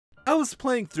I was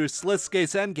playing through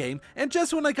Slisuke's Endgame, and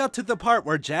just when I got to the part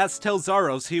where Jazz tells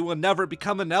Zaros he will never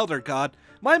become an Elder God,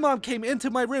 my mom came into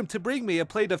my room to bring me a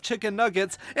plate of chicken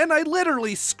nuggets, and I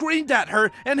literally screamed at her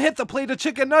and hit the plate of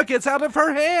chicken nuggets out of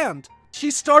her hand.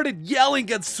 She started yelling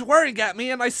and swearing at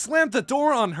me, and I slammed the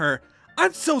door on her.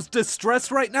 I'm so distressed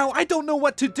right now, I don't know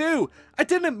what to do. I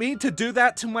didn't mean to do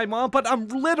that to my mom, but I'm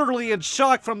literally in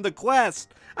shock from the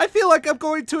quest. I feel like I'm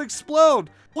going to explode.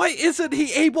 Why isn't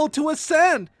he able to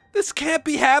ascend? This can't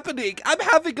be happening. I'm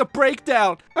having a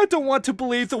breakdown. I don't want to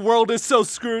believe the world is so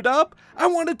screwed up. I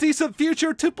want a decent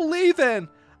future to believe in.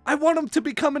 I want him to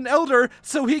become an elder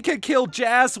so he can kill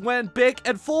Jazz, Wen, Bick,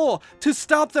 and Full to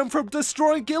stop them from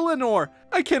destroying Gielinor.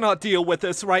 I cannot deal with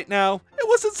this right now. It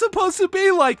wasn't supposed to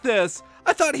be like this.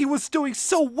 I thought he was doing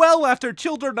so well after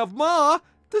Children of Ma.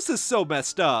 This is so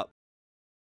messed up.